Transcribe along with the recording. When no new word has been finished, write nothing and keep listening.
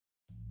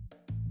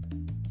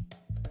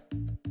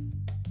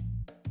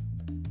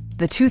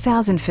the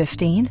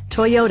 2015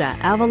 Toyota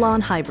Avalon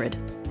Hybrid.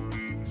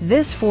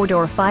 This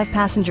four-door,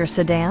 five-passenger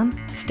sedan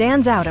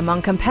stands out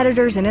among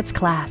competitors in its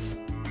class.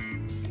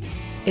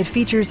 It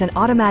features an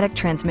automatic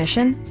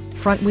transmission,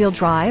 front-wheel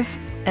drive,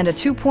 and a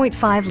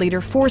 2.5-liter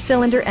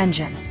four-cylinder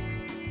engine.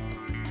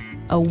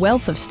 A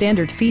wealth of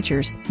standard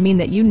features mean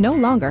that you no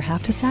longer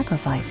have to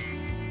sacrifice,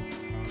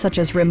 such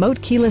as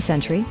remote keyless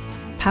entry,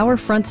 power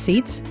front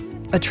seats,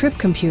 a trip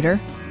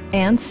computer,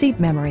 and seat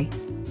memory.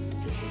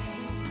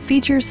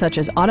 Features such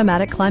as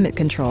automatic climate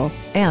control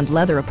and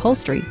leather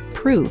upholstery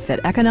prove that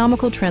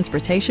economical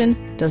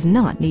transportation does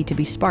not need to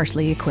be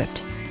sparsely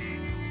equipped.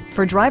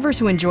 For drivers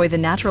who enjoy the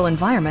natural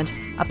environment,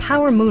 a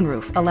power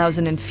moonroof allows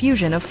an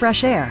infusion of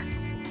fresh air.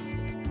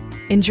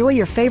 Enjoy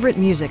your favorite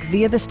music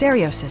via the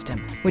stereo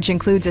system, which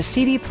includes a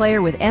CD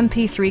player with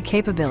MP3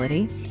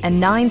 capability and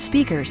 9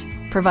 speakers,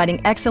 providing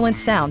excellent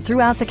sound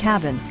throughout the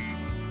cabin.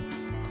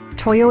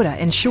 Toyota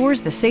ensures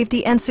the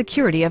safety and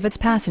security of its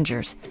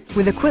passengers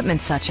with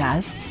equipment such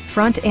as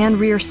front and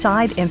rear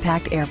side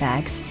impact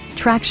airbags,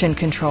 traction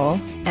control,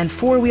 and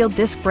four-wheel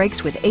disc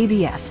brakes with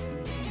ABS.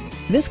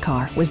 This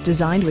car was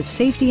designed with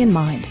safety in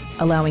mind,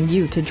 allowing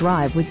you to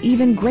drive with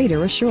even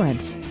greater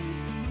assurance.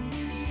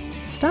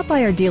 Stop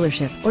by our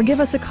dealership or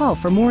give us a call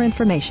for more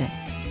information.